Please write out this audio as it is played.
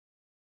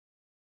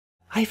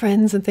Hi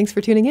friends, and thanks for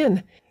tuning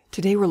in.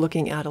 Today we're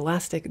looking at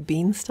Elastic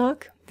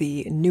Beanstalk,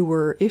 the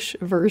newer-ish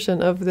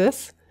version of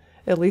this,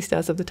 at least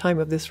as of the time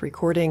of this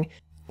recording.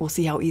 We'll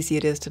see how easy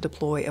it is to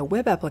deploy a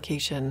web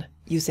application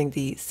using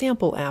the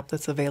sample app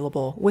that's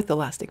available with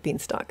Elastic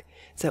Beanstalk.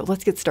 So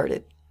let's get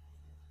started.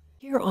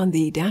 Here on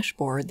the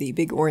dashboard, the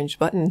big orange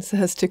button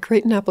says to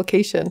create an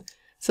application.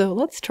 So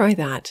let's try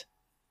that.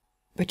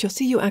 But you'll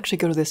see you actually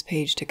go to this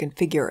page to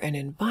configure an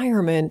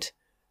environment,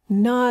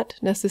 not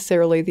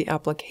necessarily the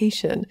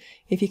application.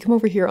 If you come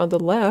over here on the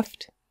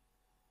left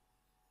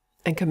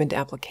and come into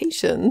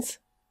Applications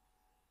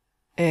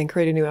and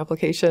create a new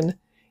application,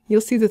 you'll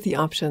see that the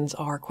options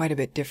are quite a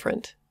bit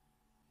different.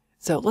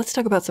 So let's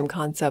talk about some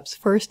concepts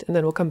first, and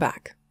then we'll come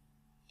back.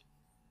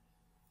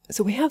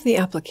 So we have the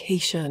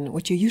application,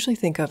 which you usually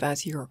think of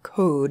as your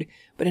code,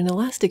 but in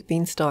Elastic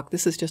Beanstalk,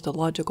 this is just a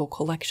logical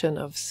collection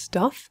of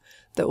stuff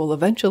that will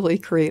eventually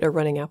create a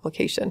running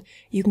application.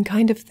 You can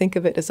kind of think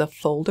of it as a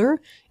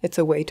folder. It's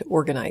a way to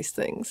organize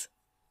things.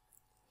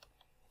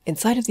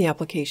 Inside of the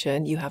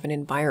application, you have an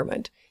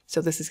environment.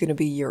 So this is going to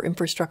be your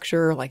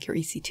infrastructure, like your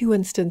EC2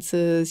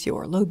 instances,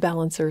 your load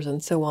balancers,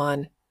 and so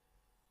on.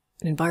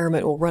 An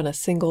environment will run a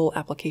single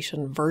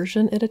application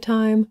version at a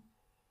time.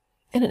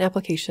 And an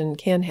application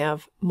can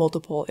have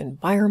multiple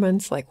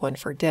environments, like one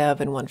for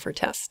dev and one for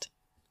test.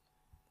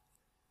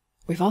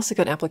 We've also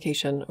got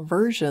application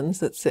versions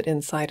that sit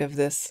inside of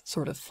this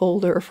sort of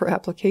folder for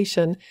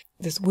application.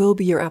 This will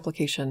be your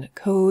application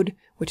code,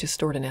 which is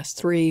stored in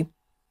S3.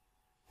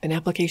 An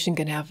application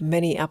can have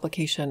many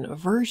application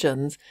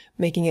versions,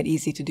 making it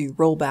easy to do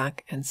rollback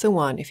and so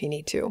on if you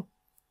need to.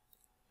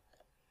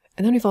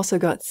 And then we've also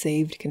got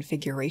saved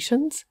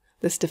configurations.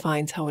 This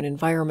defines how an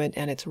environment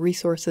and its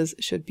resources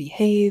should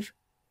behave.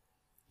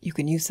 You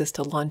can use this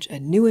to launch a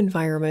new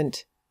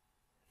environment,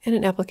 and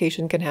an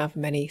application can have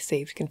many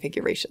saved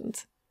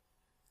configurations.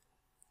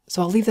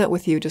 So I'll leave that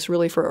with you just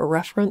really for a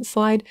reference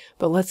slide,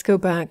 but let's go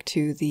back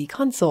to the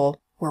console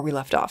where we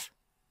left off.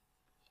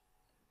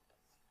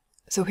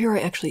 So here I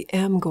actually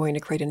am going to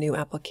create a new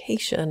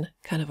application,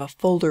 kind of a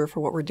folder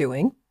for what we're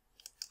doing.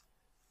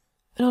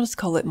 And I'll just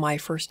call it My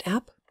First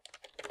App.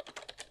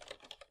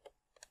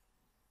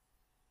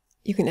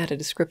 You can add a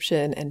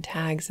description and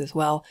tags as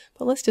well,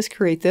 but let's just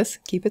create this,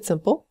 keep it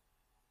simple.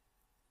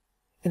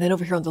 And then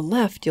over here on the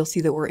left, you'll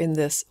see that we're in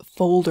this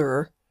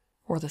folder,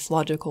 or this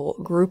logical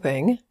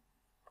grouping.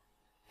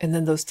 And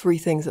then those three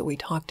things that we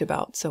talked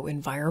about. So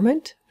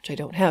environment, which I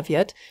don't have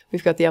yet.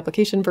 We've got the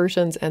application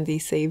versions and the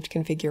saved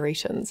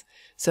configurations.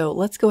 So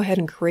let's go ahead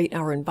and create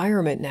our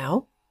environment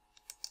now.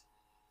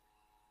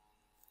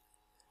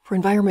 For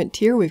environment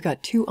tier, we've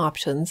got two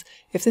options.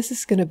 If this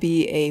is going to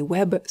be a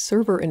web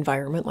server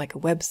environment, like a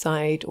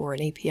website or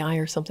an API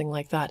or something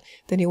like that,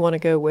 then you want to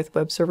go with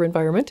web server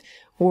environment.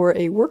 Or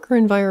a worker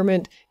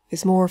environment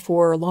is more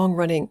for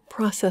long-running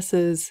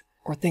processes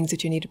or things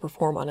that you need to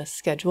perform on a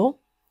schedule.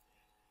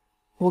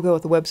 We'll go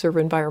with the web server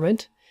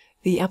environment.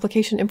 The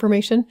application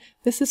information,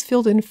 this is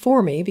filled in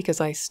for me because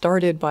I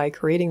started by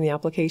creating the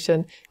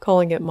application,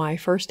 calling it My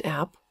First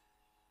App.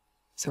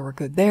 So we're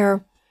good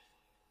there.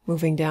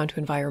 Moving down to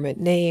environment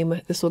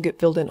name, this will get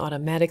filled in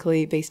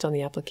automatically based on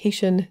the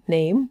application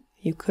name.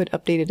 You could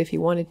update it if you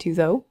wanted to,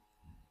 though.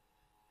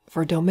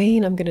 For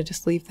domain, I'm going to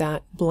just leave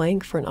that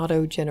blank for an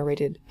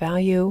auto-generated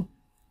value.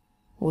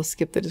 We'll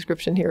skip the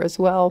description here as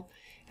well.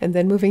 And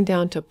then moving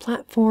down to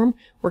platform,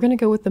 we're going to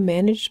go with the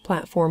managed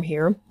platform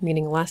here,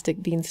 meaning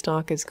Elastic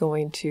Beanstalk is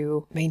going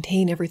to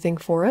maintain everything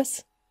for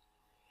us.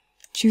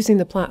 Choosing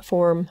the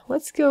platform,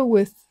 let's go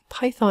with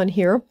Python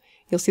here.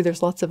 You'll see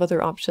there's lots of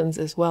other options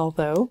as well,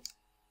 though.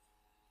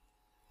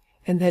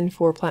 And then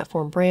for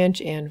platform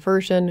branch and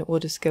version, we'll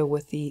just go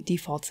with the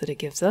defaults that it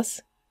gives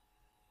us.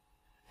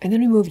 And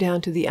then we move down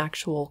to the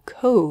actual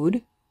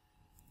code.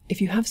 If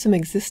you have some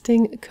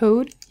existing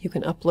code, you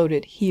can upload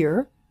it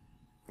here,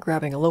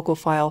 grabbing a local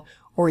file,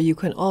 or you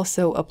can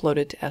also upload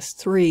it to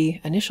S3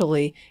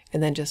 initially,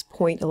 and then just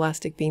point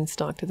Elastic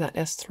Beanstalk to that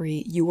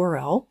S3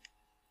 URL.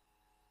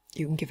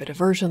 You can give it a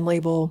version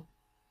label,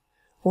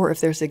 or if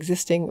there's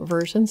existing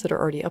versions that are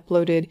already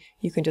uploaded,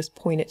 you can just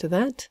point it to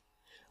that.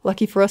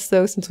 Lucky for us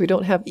though, since we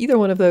don't have either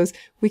one of those,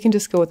 we can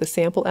just go with a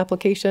sample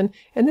application,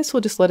 and this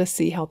will just let us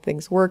see how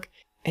things work.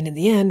 And in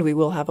the end, we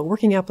will have a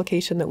working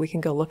application that we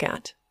can go look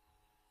at.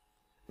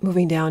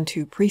 Moving down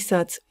to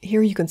presets,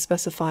 here you can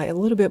specify a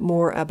little bit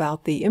more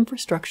about the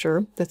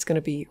infrastructure that's going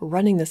to be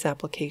running this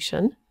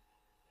application.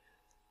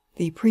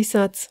 The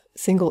presets,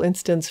 single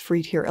instance,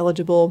 free tier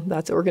eligible,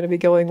 that's what we're going to be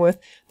going with.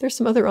 There's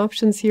some other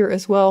options here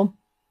as well,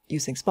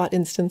 using spot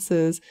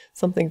instances,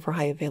 something for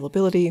high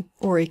availability,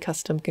 or a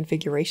custom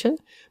configuration.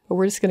 But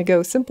we're just going to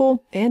go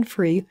simple and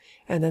free,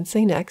 and then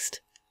say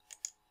next.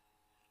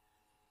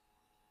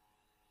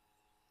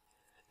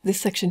 This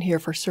section here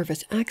for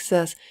service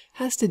access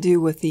has to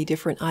do with the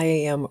different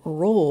IAM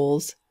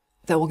roles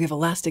that will give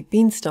Elastic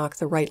Beanstalk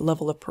the right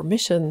level of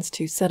permissions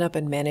to set up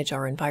and manage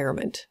our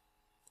environment.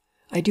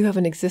 I do have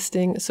an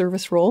existing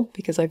service role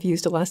because I've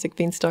used Elastic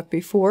Beanstalk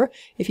before.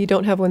 If you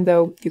don't have one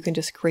though, you can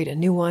just create a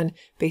new one,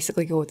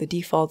 basically go with the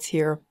defaults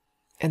here,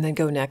 and then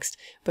go next.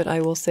 But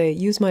I will say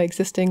use my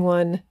existing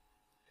one.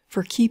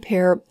 For key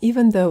pair,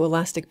 even though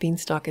Elastic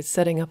Beanstalk is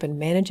setting up and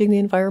managing the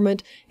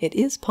environment, it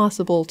is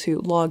possible to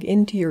log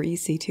into your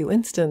EC2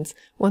 instance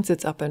once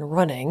it's up and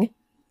running.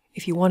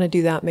 If you want to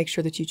do that, make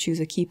sure that you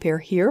choose a key pair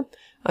here.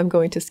 I'm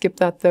going to skip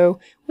that though.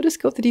 We'll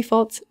just go with the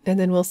defaults and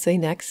then we'll say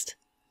next.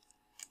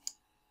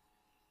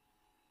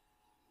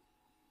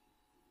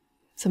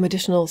 Some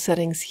additional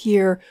settings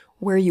here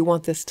where you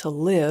want this to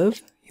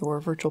live, your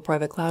virtual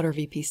private cloud or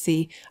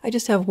VPC. I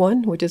just have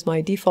one, which is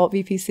my default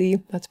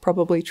VPC. That's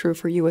probably true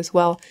for you as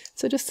well.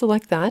 So just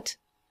select that.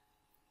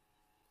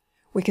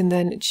 We can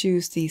then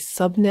choose the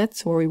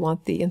subnets where we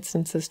want the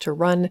instances to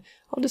run.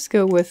 I'll just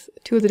go with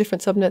two of the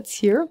different subnets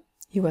here,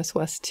 US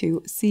West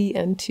 2C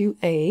and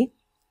 2A.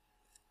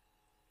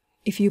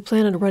 If you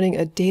plan on running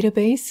a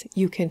database,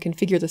 you can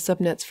configure the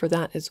subnets for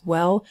that as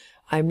well.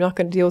 I'm not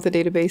going to deal with the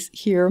database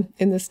here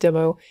in this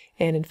demo,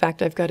 and in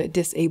fact I've got it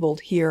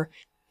disabled here.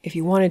 If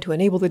you wanted to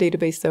enable the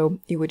database though,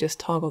 you would just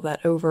toggle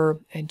that over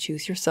and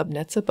choose your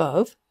subnets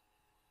above.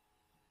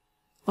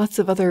 Lots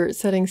of other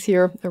settings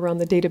here around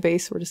the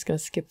database. We're just going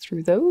to skip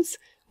through those.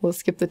 We'll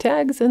skip the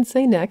tags and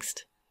say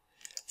next.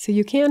 So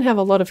you can have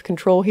a lot of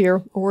control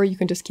here, or you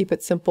can just keep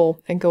it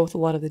simple and go with a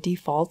lot of the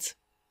defaults.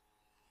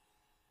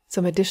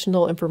 Some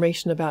additional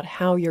information about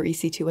how your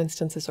EC2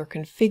 instances are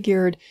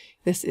configured.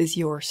 This is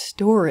your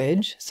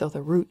storage, so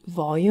the root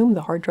volume,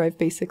 the hard drive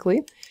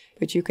basically,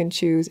 but you can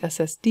choose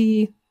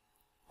SSD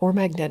or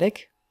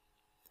magnetic.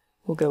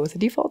 We'll go with the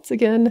defaults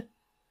again.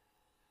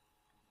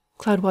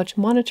 CloudWatch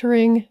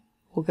monitoring,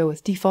 we'll go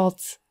with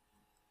defaults.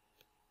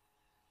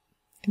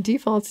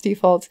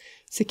 Defaults.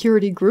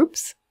 Security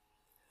groups.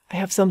 I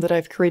have some that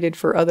I've created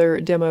for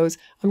other demos.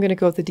 I'm going to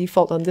go with the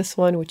default on this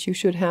one, which you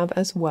should have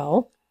as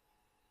well.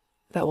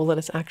 That will let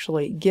us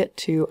actually get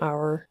to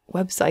our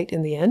website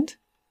in the end.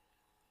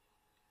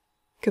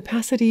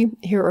 Capacity,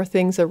 here are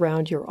things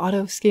around your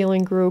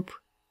auto-scaling group,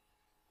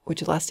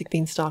 which Elastic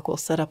Beanstalk will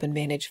set up and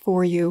manage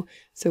for you.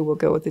 So we'll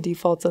go with the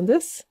defaults on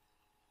this.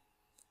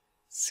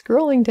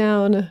 Scrolling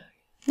down,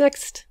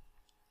 next.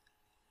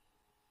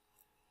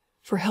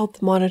 For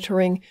health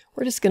monitoring,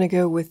 we're just going to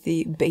go with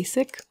the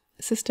basic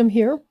system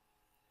here.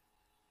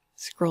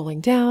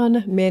 Scrolling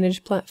down,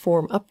 manage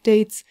platform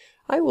updates.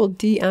 I will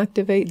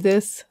deactivate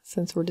this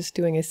since we're just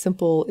doing a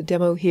simple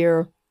demo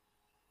here,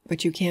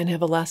 but you can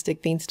have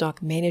Elastic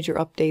Beanstalk manage your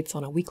updates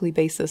on a weekly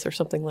basis or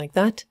something like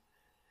that.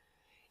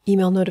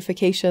 Email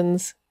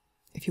notifications,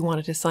 if you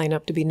wanted to sign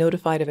up to be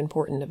notified of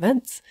important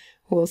events,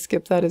 we'll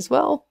skip that as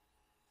well.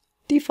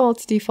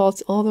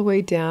 Defaults all the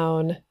way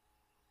down,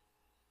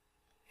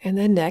 and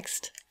then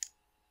next.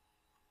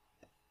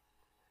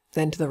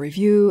 Then to the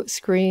review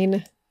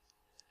screen,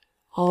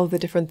 all of the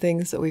different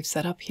things that we've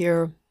set up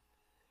here.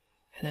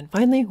 And then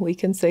finally, we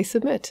can say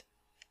submit.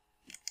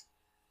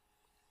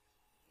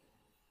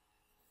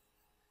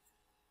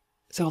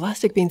 So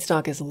Elastic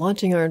Beanstalk is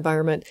launching our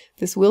environment.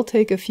 This will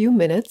take a few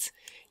minutes.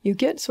 You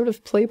get sort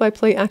of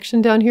play-by-play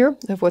action down here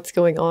of what's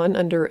going on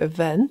under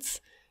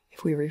events.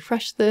 If we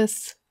refresh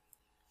this,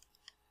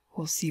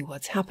 we'll see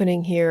what's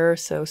happening here.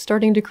 So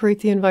starting to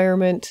create the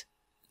environment,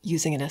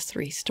 using an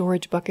S3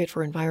 storage bucket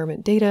for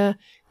environment data,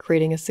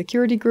 creating a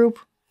security group,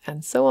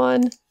 and so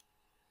on.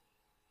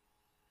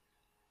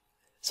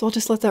 So I'll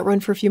just let that run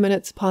for a few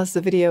minutes, pause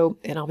the video,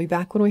 and I'll be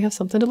back when we have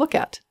something to look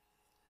at.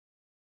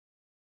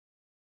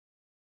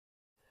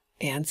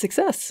 And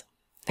success.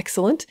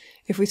 Excellent.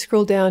 If we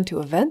scroll down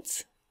to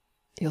events,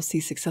 you'll see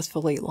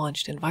successfully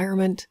launched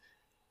environment.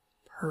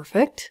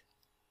 Perfect.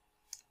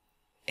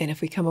 And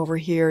if we come over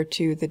here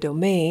to the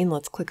domain,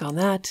 let's click on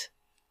that.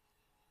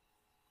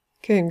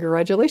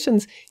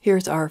 Congratulations!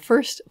 Here's our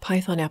first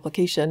Python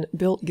application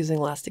built using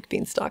Elastic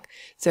Beanstalk.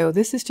 So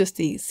this is just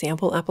the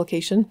sample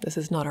application. This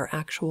is not our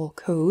actual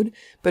code,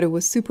 but it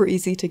was super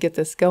easy to get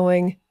this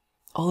going.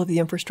 All of the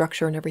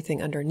infrastructure and everything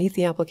underneath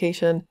the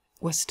application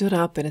was stood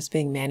up and is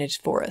being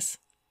managed for us.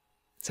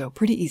 So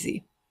pretty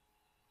easy.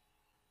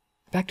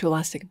 Back to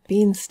Elastic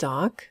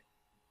Beanstalk.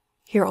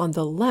 Here on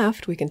the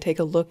left, we can take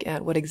a look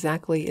at what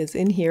exactly is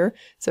in here.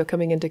 So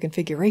coming into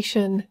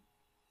configuration,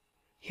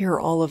 here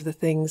are all of the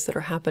things that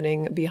are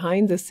happening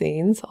behind the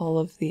scenes, all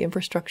of the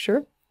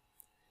infrastructure,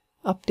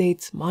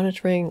 updates,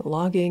 monitoring,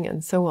 logging,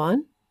 and so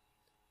on.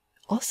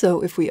 Also,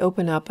 if we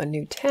open up a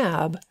new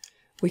tab,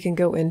 we can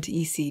go into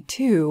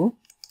EC2,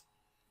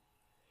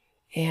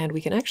 and we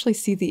can actually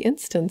see the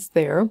instance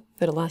there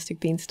that Elastic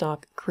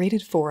Beanstalk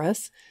created for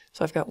us.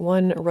 So I've got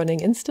one running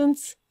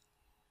instance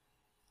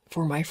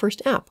for my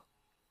first app.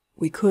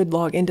 We could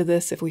log into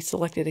this if we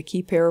selected a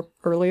key pair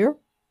earlier.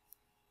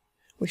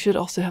 We should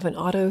also have an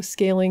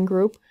auto-scaling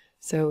group.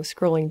 So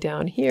scrolling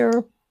down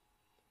here,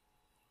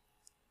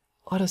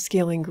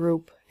 auto-scaling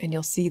group, and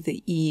you'll see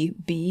the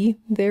EB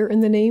there in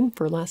the name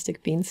for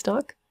Elastic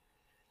Beanstalk.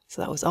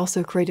 So that was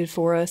also created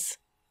for us.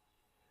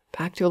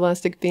 Back to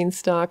Elastic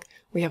Beanstalk,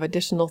 we have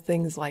additional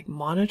things like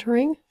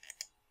monitoring.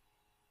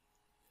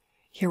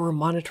 Here we're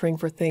monitoring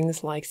for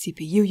things like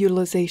CPU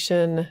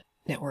utilization,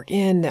 network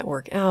in,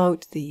 network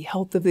out, the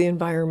health of the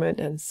environment,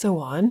 and so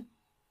on.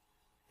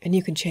 And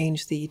you can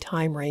change the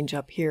time range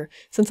up here.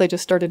 Since I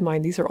just started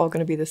mine, these are all going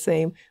to be the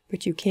same,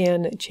 but you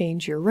can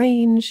change your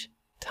range,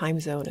 time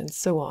zone, and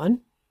so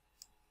on.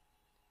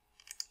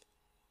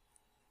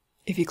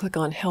 If you click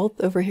on Health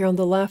over here on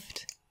the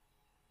left,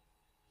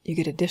 you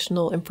get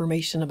additional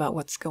information about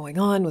what's going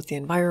on with the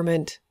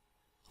environment,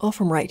 all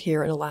from right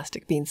here in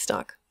Elastic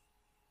Beanstalk.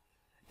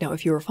 Now,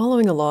 if you were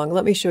following along,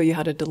 let me show you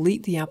how to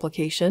delete the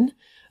application.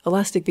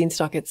 Elastic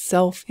Beanstalk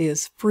itself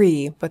is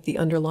free, but the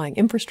underlying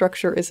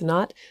infrastructure is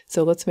not.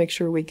 So let's make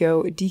sure we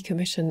go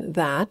decommission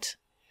that.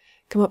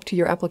 Come up to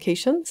your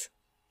applications.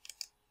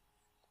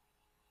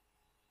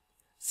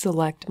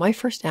 Select My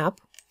First App.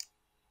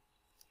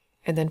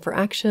 And then for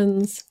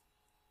actions,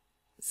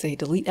 say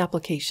Delete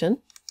Application.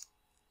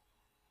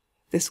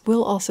 This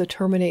will also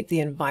terminate the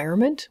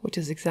environment, which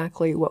is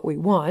exactly what we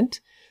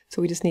want.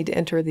 So we just need to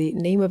enter the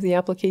name of the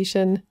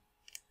application.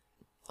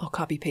 I'll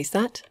copy paste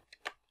that.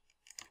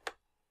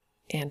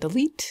 And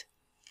delete.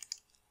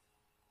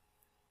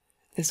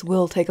 This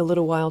will take a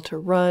little while to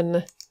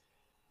run,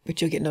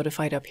 but you'll get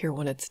notified up here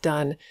when it's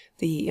done.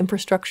 The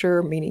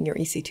infrastructure, meaning your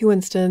EC2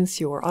 instance,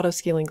 your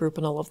auto-scaling group,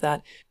 and all of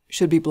that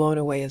should be blown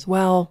away as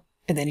well,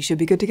 and then you should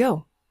be good to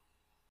go.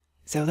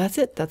 So that's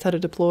it. That's how to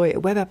deploy a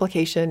web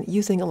application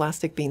using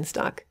Elastic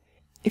Beanstalk.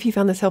 If you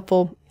found this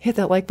helpful, hit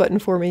that like button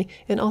for me,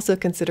 and also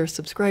consider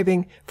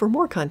subscribing for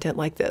more content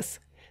like this.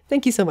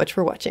 Thank you so much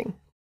for watching.